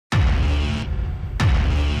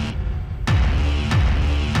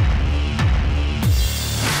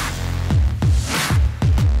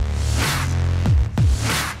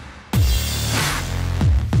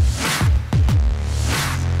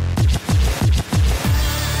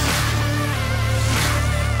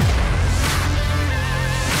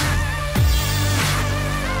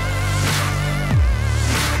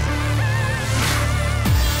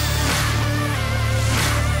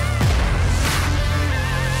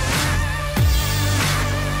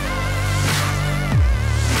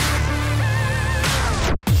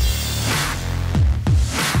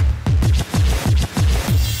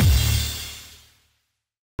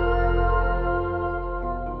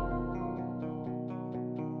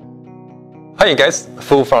Hey guys,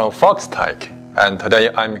 Fu from Foxtech, and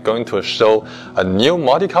today I'm going to show a new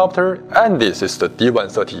multicopter, and this is the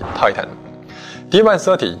D130 Titan.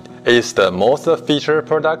 D130 is the most featured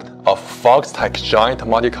product of Foxtech giant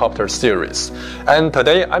multicopter series, and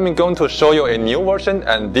today I'm going to show you a new version,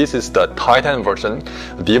 and this is the Titan version.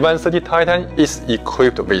 D130 Titan is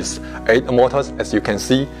equipped with 8 motors, as you can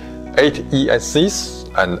see, 8 ESCs,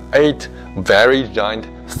 and 8 very giant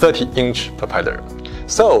 30-inch propeller.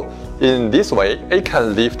 So in this way, it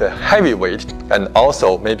can lift a heavy weight and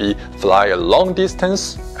also maybe fly a long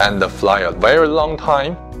distance and fly a very long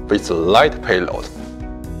time with light payload.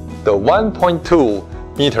 The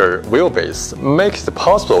 1.2 meter wheelbase makes it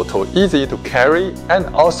possible to easy to carry and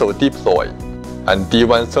also deploy. And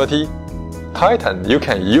D130 Titan, you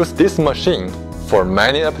can use this machine for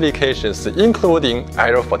many applications, including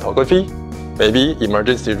aerophotography, maybe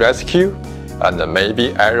emergency rescue, and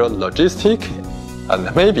maybe aero-logistics,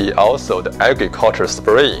 and maybe also the agriculture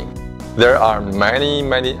spraying. There are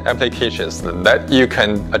many applications that you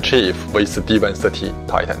can achieve with D130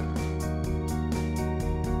 Titan.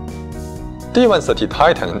 D130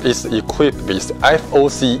 Titan is equipped with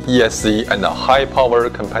FOC ESC and a high-power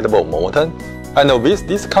compatible motor. And with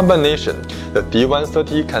this combination, the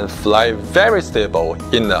D130 can fly very stable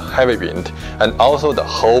in a heavy wind, and also the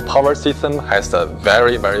whole power system has a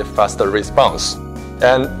very fast response.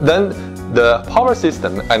 And then the power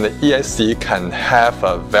system and the ESC can have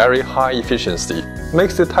a very high efficiency,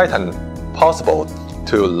 makes the Titan possible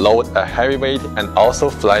to load a heavy weight and also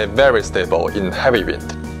fly very stable in heavy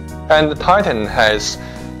wind. And the Titan has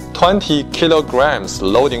 20 kilograms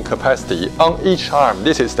loading capacity on each arm.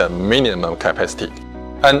 This is the minimum capacity.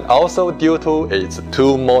 And also due to its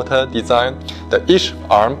 2-motor design, each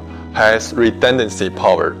arm has redundancy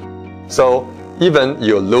power. So even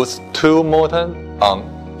you lose 2 motors on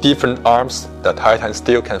different arms, the Titan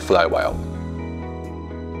still can fly well.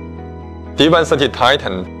 D130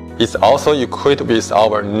 Titan is also equipped with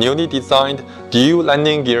our newly designed dual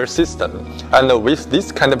landing gear system. And with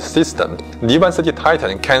this kind of system, D130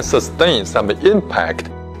 Titan can sustain some impact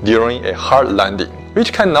during a hard landing,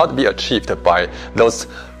 which cannot be achieved by those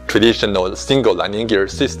traditional single landing gear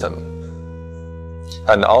system.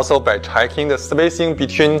 And also by checking the spacing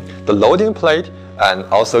between the loading plate and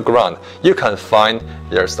also ground, you can find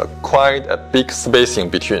there's quite a big spacing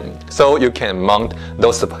between. So you can mount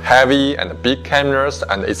those heavy and big cameras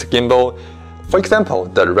and its gimbal, for example,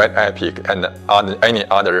 the Red Epic and any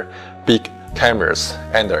other big cameras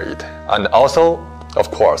under it. And also,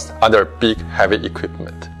 of course, other big heavy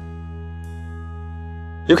equipment.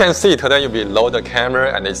 You can see today we load the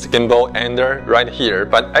camera and its gimbal under right here,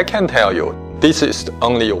 but I can tell you, this is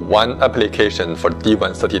only one application for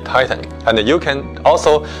D130 Titan, and you can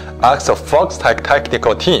also ask the Foxtech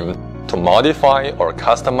technical team to modify or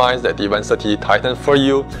customize the D130 Titan for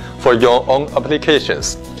you for your own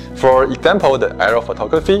applications. For example, the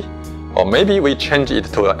aerophotography, or maybe we change it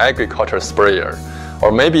to an agriculture sprayer,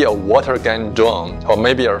 or maybe a water gun drone, or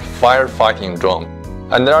maybe a firefighting drone.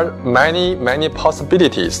 And there are many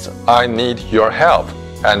possibilities. I need your help.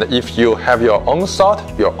 And if you have your own thought,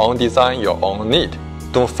 your own design, your own need,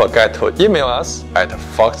 don't forget to email us at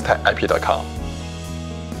foxtechip.com.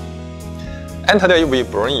 And today we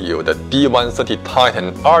bring you the D130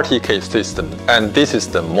 Titan RTK system, and this is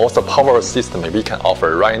the most powerful system we can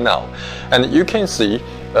offer right now. And you can see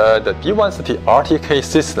the D130 RTK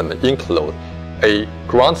system includes a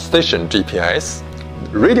ground station GPS,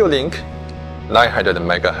 radio link 900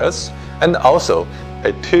 MHz, and also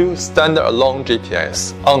a 2 standalone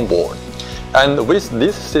GPS on board. And with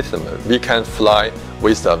this system, we can fly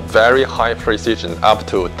with a very high precision up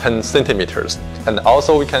to 10 centimeters. And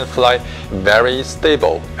also we can fly very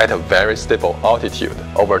stable at a very stable altitude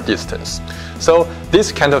over distance. So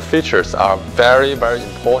these kind of features are very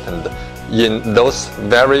important in those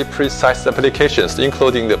very precise applications,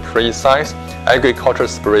 including the precise agriculture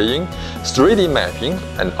spraying, 3D mapping,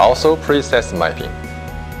 and also precise mapping.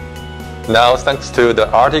 Now, thanks to the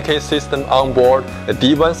RTK system on board, the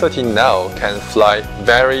D130 now can fly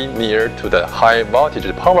very near to the high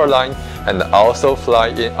voltage power line and also fly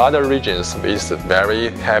in other regions with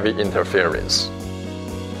very heavy interference.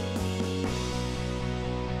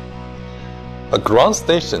 A ground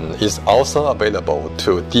station is also available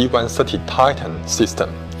to D130 Titan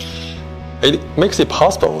system. It makes it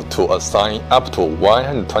possible to assign up to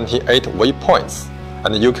 128 waypoints,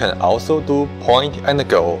 and you can also do point and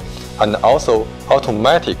go, and also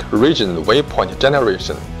automatic region waypoint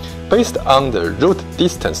generation based on the route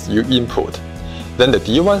distance you input. Then the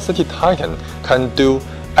D130 Titan can do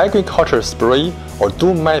agriculture spray or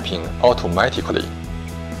do mapping automatically.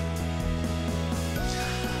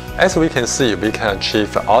 As we can see, we can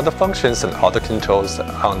achieve all the functions and all the controls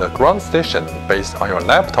on the ground station based on your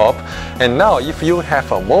laptop. And now if you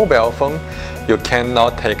have a mobile phone, you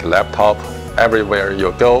cannot take laptop everywhere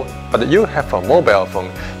you go, but you have a mobile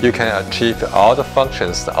phone, you can achieve all the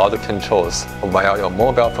functions, all the controls via your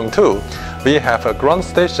mobile phone too. We have a ground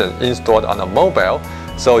station installed on a mobile,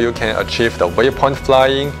 so you can achieve the waypoint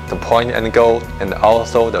flying, the point and go, and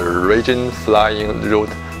also the region flying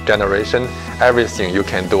route generation. Everything you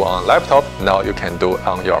can do on laptop, now you can do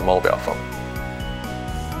on your mobile phone.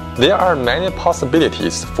 There are many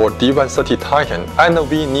possibilities for D130 Titan, and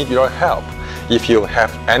we need your help. If you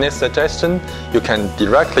have any suggestion, you can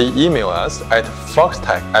directly email us at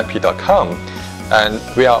foxtech@ip.com, and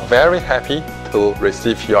we are very happy to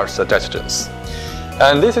receive your suggestions.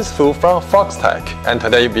 And this is Fu from Foxtech, and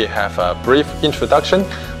today we have a brief introduction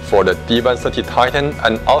for the D130 Titan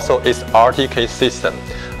and also its RTK system.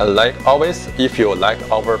 And like always, if you like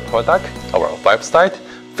our product, our website,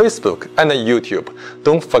 Facebook and YouTube,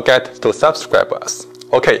 don't forget to subscribe us.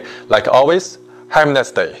 Okay, like always, have a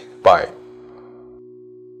nice day. Bye.